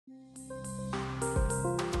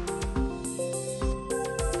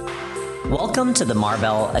Welcome to the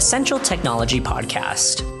Marvell Essential Technology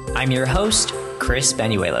Podcast. I'm your host, Chris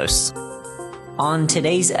Banuelos. On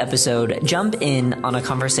today's episode, jump in on a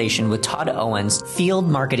conversation with Todd Owens, Field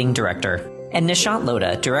Marketing Director, and Nishant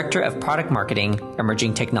Lodha, Director of Product Marketing,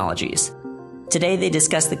 Emerging Technologies. Today, they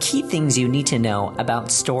discuss the key things you need to know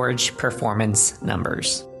about storage performance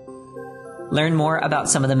numbers. Learn more about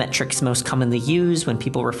some of the metrics most commonly used when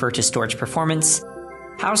people refer to storage performance,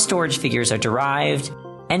 how storage figures are derived,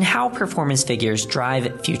 and how performance figures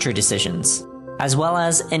drive future decisions, as well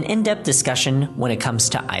as an in-depth discussion when it comes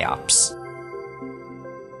to IOPS.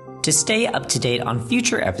 To stay up to date on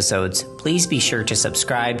future episodes, please be sure to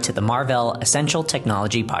subscribe to the Marvell Essential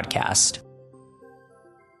Technology Podcast.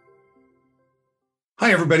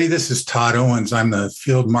 Hi, everybody. This is Todd Owens. I'm the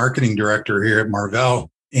Field Marketing Director here at Marvell,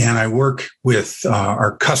 and I work with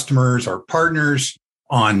our customers, our partners,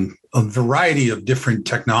 on a variety of different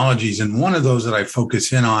technologies. And one of those that I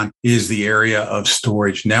focus in on is the area of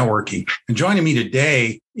storage networking. And joining me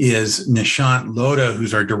today is Nishant Lodha,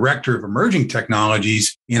 who's our Director of Emerging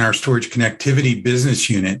Technologies in our Storage Connectivity Business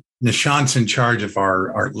Unit. Nishant's in charge of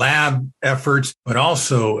our lab efforts, but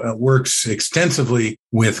also works extensively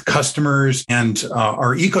with customers and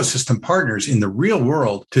our ecosystem partners in the real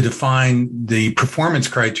world to define the performance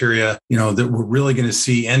criteria, that we're really going to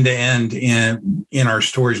see end to end in our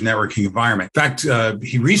storage networking environment. In fact,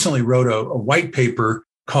 he recently wrote a white paper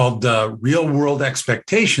called Real World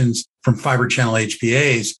Expectations from Fiber Channel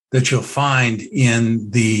HPAs that you'll find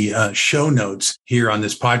in the show notes here on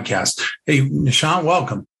this podcast. Hey, Nishant,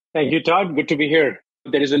 welcome. Thank you, Todd. Good to be here.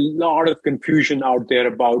 There is a lot of confusion out there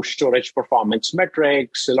about storage performance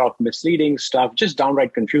metrics, a lot of misleading stuff, just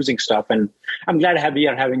downright confusing stuff. And I'm glad we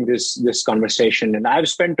are having this conversation. And I've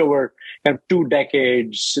spent over 2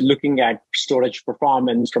 decades looking at storage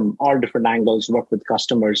performance from all different angles, work with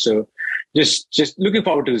customers. So just looking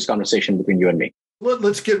forward to this conversation between you and me.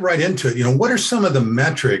 Let's get right into it. What are some of the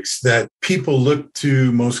metrics that people look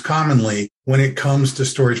to most commonly when it comes to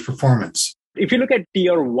storage performance? If you look at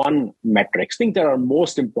tier 1 metrics, things that are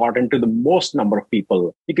most important to the most number of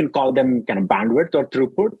people, you can call them kind of bandwidth or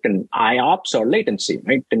throughput and IOPS or latency,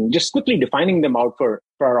 right? And just quickly defining them out for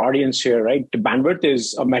our audience here, right? Bandwidth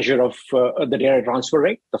is a measure of the data transfer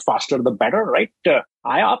rate. The faster, the better, right?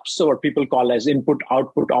 IOPS, or what people call as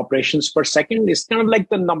input-output operations per second, is kind of like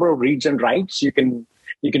the number of reads and writes you can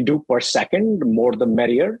do per second, more the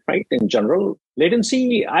merrier, right? In general,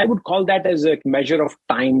 latency, I would call that as a measure of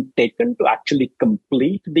time taken to actually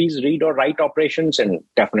complete these read or write operations, and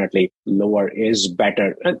definitely lower is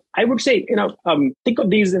better. And I would say, think of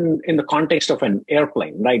these in the context of an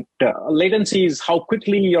airplane, right? Latency is how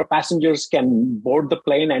quickly your passengers can board the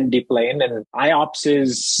plane and deplane, and IOPS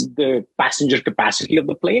is the passenger capacity of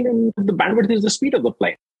the plane, and the bandwidth is the speed of the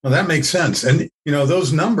plane. Well, that makes sense. And,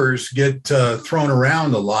 those numbers get thrown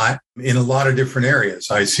around a lot in a lot of different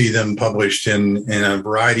areas. I see them published in a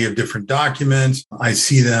variety of different documents. I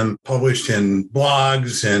see them published in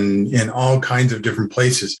blogs and in all kinds of different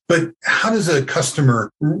places. But how does a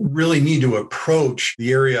customer really need to approach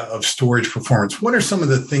the area of storage performance? What are some of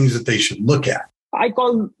the things that they should look at? I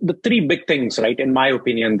call the 3 big things, right, in my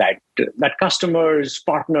opinion, that customers,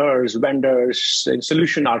 partners, vendors,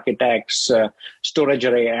 solution architects, storage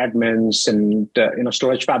array admins, and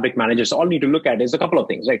storage fabric managers all need to look at is a couple of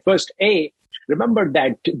things, right? First, remember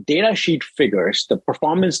that data sheet figures, the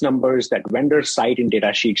performance numbers that vendors cite in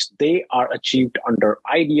data sheets, they are achieved under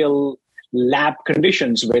ideal lab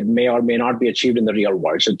conditions which may or may not be achieved in the real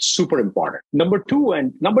world. So it's super important. Number two,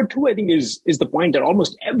 I think is the point that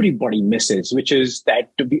almost everybody misses, which is that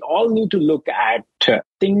we all need to look at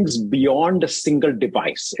things beyond a single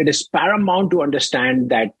device. It is paramount to understand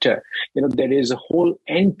that, there is a whole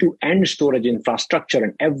end-to-end storage infrastructure,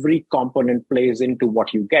 and every component plays into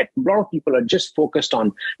what you get. A lot of people are just focused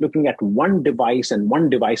on looking at one device and one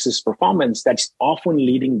device's performance. That's often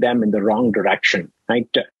leading them in the wrong direction, right?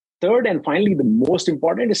 Third, and finally, the most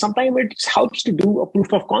important is sometimes it helps to do a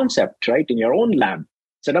proof of concept, right, in your own lab.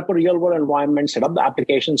 Set up a real world environment, set up the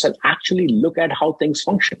applications, and actually look at how things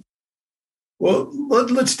function. Well,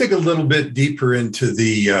 let's dig a little bit deeper into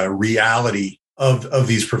the reality of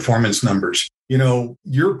these performance numbers.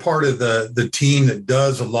 You're part of the team that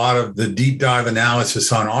does a lot of the deep dive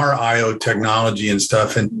analysis on our IO technology and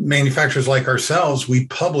stuff. And manufacturers like ourselves, we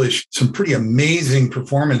publish some pretty amazing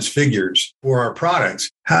performance figures for our products.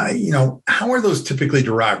 How are those typically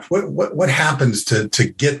derived? What happens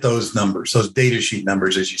to get those numbers, those data sheet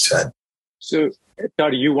numbers, as you said? So,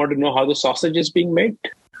 Todd, you want to know how the sausage is being made?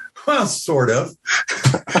 Well, sort of.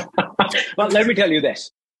 Well, let me tell you this.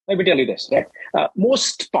 Let me tell you this. Right?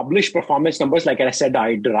 Most published performance numbers, like I said,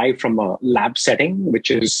 I derive from a lab setting,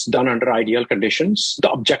 which is done under ideal conditions.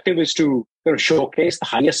 The objective is to showcase the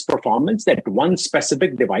highest performance that one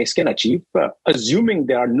specific device can achieve, assuming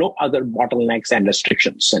there are no other bottlenecks and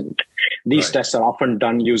restrictions. And these tests are often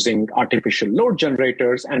done using artificial load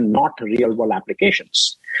generators and not real-world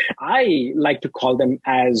applications. I like to call them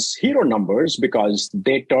as hero numbers because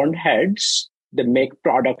they turn heads. They make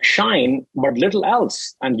product shine, but little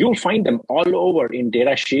else. And you'll find them all over in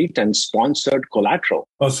data sheet and sponsored collateral.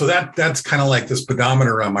 Oh, so that's kind of like the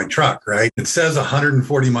speedometer on my truck, right? It says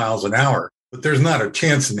 140 miles an hour, but there's not a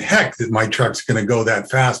chance in heck that my truck's going to go that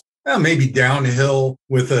fast. Well, maybe downhill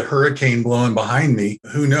with a hurricane blowing behind me.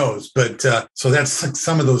 Who knows? But so that's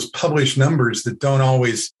some of those published numbers that don't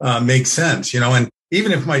always make sense, And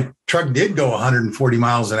even if my truck did go 140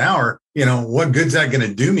 miles an hour, what good's that going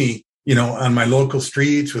to do me? On my local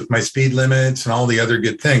streets with my speed limits and all the other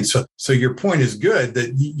good things. So your point is good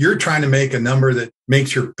that you're trying to make a number that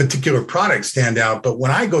makes your particular product stand out. But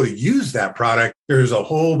when I go to use that product, there's a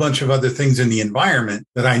whole bunch of other things in the environment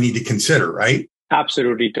that I need to consider, right?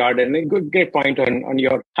 Absolutely, Todd. And a great point on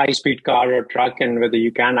your high-speed car or truck and whether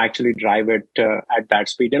you can actually drive it at that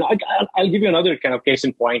speed. And I'll give you another kind of case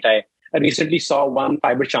in point. I recently saw one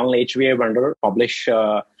fiber channel HVA vendor publish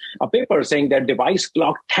a paper saying their device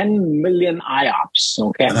clocked 10 million IOPS,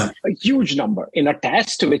 okay? A huge number in a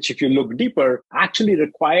test, which if you look deeper, actually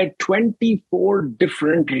required 24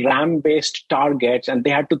 different RAM-based targets, and they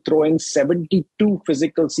had to throw in 72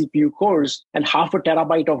 physical CPU cores and half a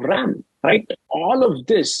terabyte of RAM, right? All of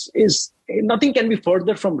this is, nothing can be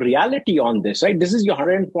further from reality on this, right? This is your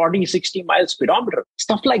 140, 60 mile speedometer.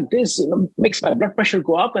 Stuff like this makes my blood pressure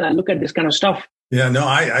go up when I look at this kind of stuff. Yeah, no,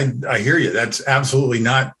 I hear you. That's absolutely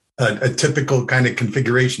not a typical kind of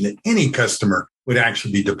configuration that any customer would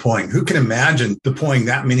actually be deploying. Who can imagine deploying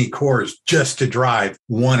that many cores just to drive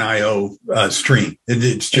one IO stream?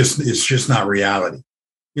 It's just not reality.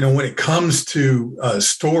 When it comes to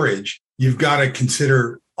storage, you've got to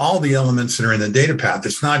consider all the elements that are in the data path.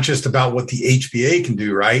 It's not just about what the HBA can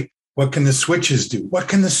do, right? What can the switches do? What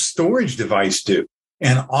can the storage device do?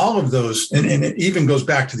 And all of those, and it even goes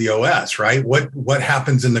back to the OS, right? What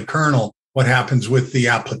happens in the kernel? What happens with the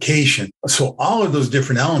application? So all of those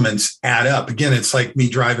different elements add up. Again, it's like me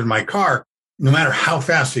driving my car. No matter how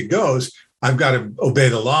fast it goes, I've got to obey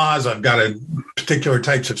the laws. I've got particular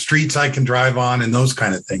types of streets I can drive on and those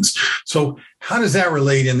kind of things. So how does that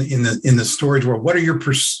relate in the storage world? What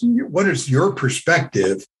is your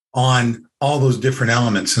perspective on all those different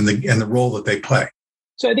elements and the role that they play?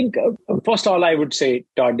 So I think, first of all, I would say,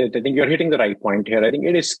 Todd, that I think you're hitting the right point here. I think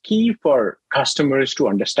it is key for customers to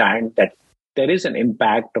understand that there is an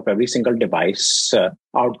impact of every single device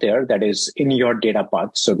out there that is in your data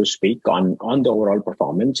path, so to speak, on the overall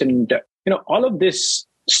performance. And, all of this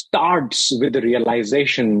starts with the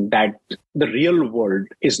realization that the real world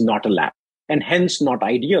is not a lab and hence not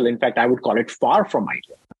ideal. In fact, I would call it far from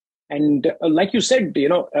ideal. And like you said,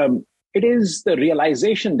 it is the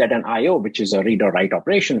realization that an IO, which is a read or write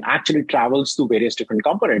operation, actually travels through various different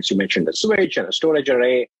components. You mentioned the switch and a storage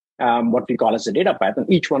array, what we call as a data path.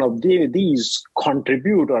 And each one of these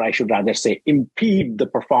contribute, or I should rather say, impede the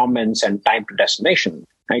performance and time to destination.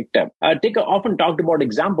 Right? Take an often talked about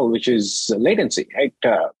example, which is latency. Right?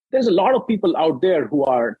 There's a lot of people out there who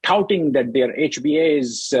are touting that their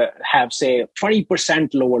HBAs have, say,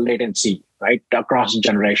 20% lower latency, right, across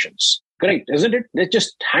generations. Great, isn't it? Let's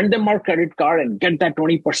just hand them our credit card and get that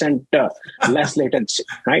 20% less latency,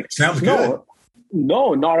 right? Sounds good.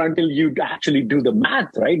 No, not until you actually do the math,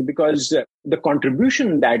 right? Because the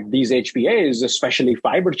contribution that these HBAs, especially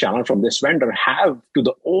fiber channel from this vendor, have to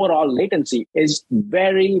the overall latency is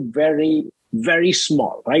very, very, very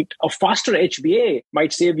small, right? A faster HBA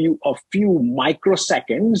might save you a few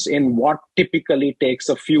microseconds in what typically takes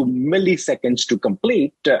a few milliseconds to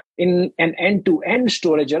complete. In an end-to-end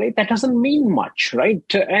storage array, that doesn't mean much, right?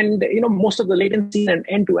 And, most of the latency in an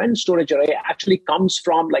end-to-end storage array actually comes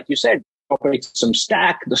from, like you said, operating system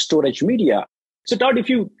stack, the storage media. So, Todd, if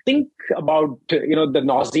you think about, the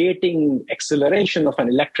nauseating acceleration of an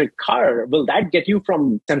electric car, will that get you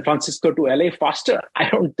from San Francisco to LA faster? I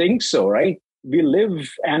don't think so, right? We live,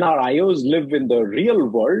 and our IOs live in the real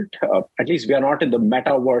world. At least we are not in the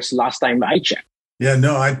metaverse last time I checked. Yeah,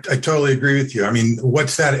 no, I totally agree with you. I mean,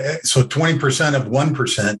 what's that? So 20% of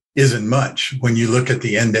 1% isn't much when you look at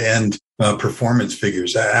the end-to-end performance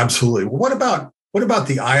figures. Absolutely. What about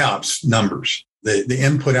the IOPS numbers, the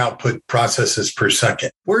input-output processes per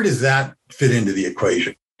second? Where does that fit into the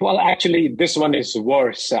equation? Well, actually, this one is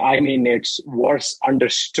worse. I mean, it's worse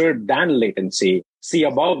understood than latency. See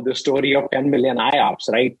above the story of 10 million IOPS,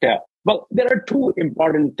 right? Well, there are two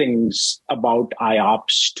important things about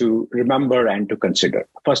IOPS to remember and to consider.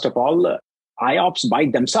 First of all, IOPS by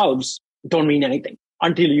themselves don't mean anything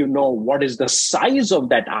until you know what is the size of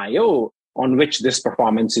that IO on which this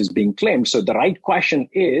performance is being claimed. So the right question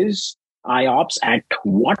is IOPS at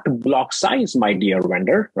what block size, my dear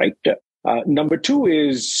vendor, right? Number two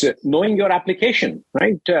is knowing your application,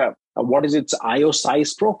 right? What is its IO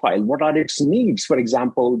size profile? What are its needs? For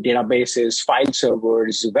example, databases, file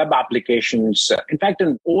servers, web applications. In fact,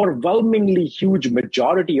 an overwhelmingly huge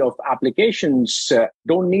majority of applications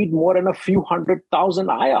don't need more than a few 100,000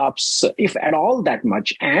 IOPS, if at all that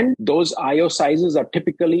much. And those IO sizes are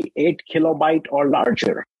typically 8 kilobyte or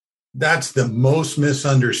larger. That's the most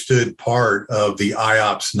misunderstood part of the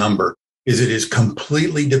IOPS number, is it is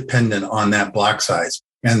completely dependent on that block size.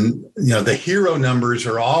 And, the hero numbers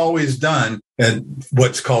are always done at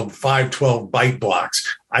what's called 512 byte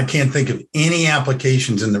blocks. I can't think of any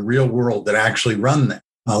applications in the real world that actually run that.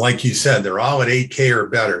 Like you said, they're all at 8K or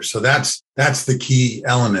better. So that's the key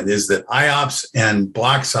element, is that IOPS and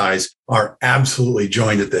block size are absolutely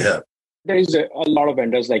joined at the hip. There is a lot of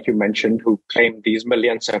vendors, like you mentioned, who claim these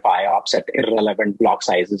millions of IOPS at irrelevant block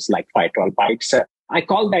sizes like 512 bytes. I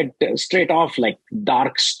call that straight off like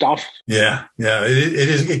dark stuff. Yeah. It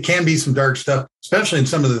is. It can be some dark stuff, especially in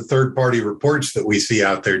some of the third-party reports that we see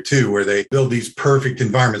out there too, where they build these perfect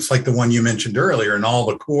environments like the one you mentioned earlier, and all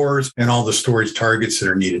the cores and all the storage targets that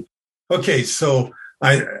are needed. Okay, so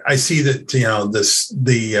I see that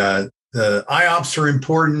the IOPS are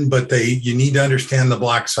important, but you need to understand the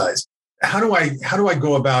block size. How do I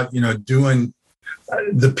go about doing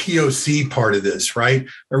the POC part of this, right?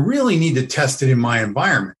 I really need to test it in my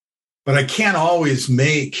environment, but I can't always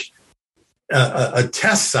make a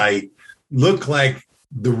test site look like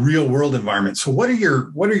the real world environment. So what are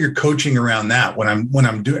your coaching around that when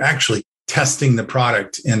I'm actually testing the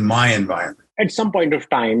product in my environment? At some point of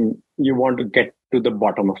time, you want to get to the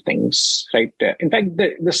bottom of things, right? In fact,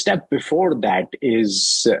 the step before that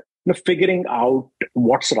is figuring out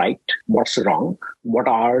what's right, what's wrong, what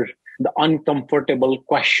are the uncomfortable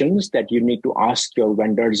questions that you need to ask your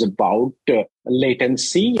vendors about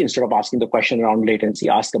latency. Instead of asking the question around latency,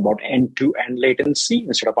 ask about end-to-end latency.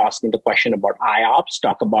 Instead of asking the question about IOPS,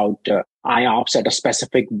 talk about IOPS at a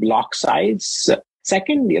specific block size.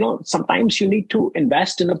 Second, sometimes you need to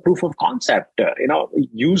invest in a proof of concept.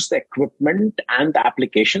 Use the equipment and the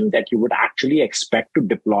application that you would actually expect to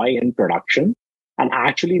deploy in production and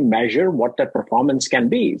actually measure what the performance can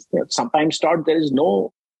be. Sometimes, Todd, there is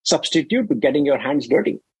no substitute to getting your hands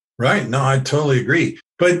dirty. Right. No, I totally agree.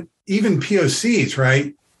 But even POCs,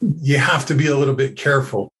 right? You have to be a little bit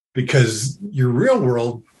careful because your real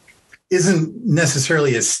world isn't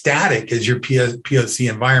necessarily as static as your POC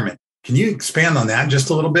environment. Can you expand on that just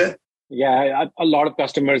a little bit? Yeah, a lot of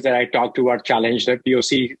customers that I talk to are challenged that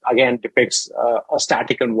POC, again, depicts a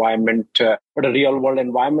static environment, but a real world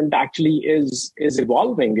environment actually is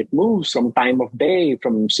evolving. It moves from time of day,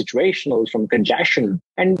 from situational, from congestion.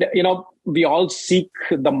 And, we all seek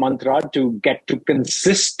the mantra to get to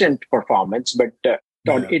consistent performance, but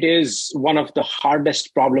it is one of the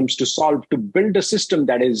hardest problems to solve, to build a system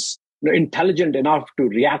that is intelligent enough to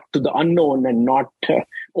react to the unknown and not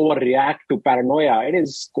overreact to paranoia. It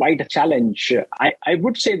is quite a challenge. I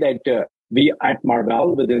would say that we at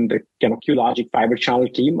Marvell, within the QLogic Fiber Channel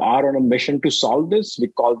team, are on a mission to solve this. We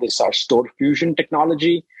call this our stored fusion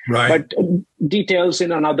technology. Right. But details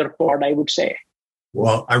in another pod, I would say.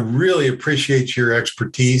 Well, I really appreciate your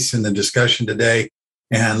expertise in the discussion today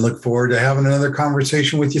and look forward to having another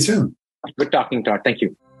conversation with you soon. Good talking, Todd. Thank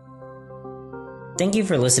you. Thank you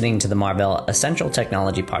for listening to the Marvell Essential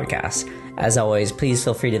Technology Podcast. As always, please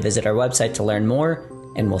feel free to visit our website to learn more,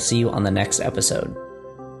 and we'll see you on the next episode.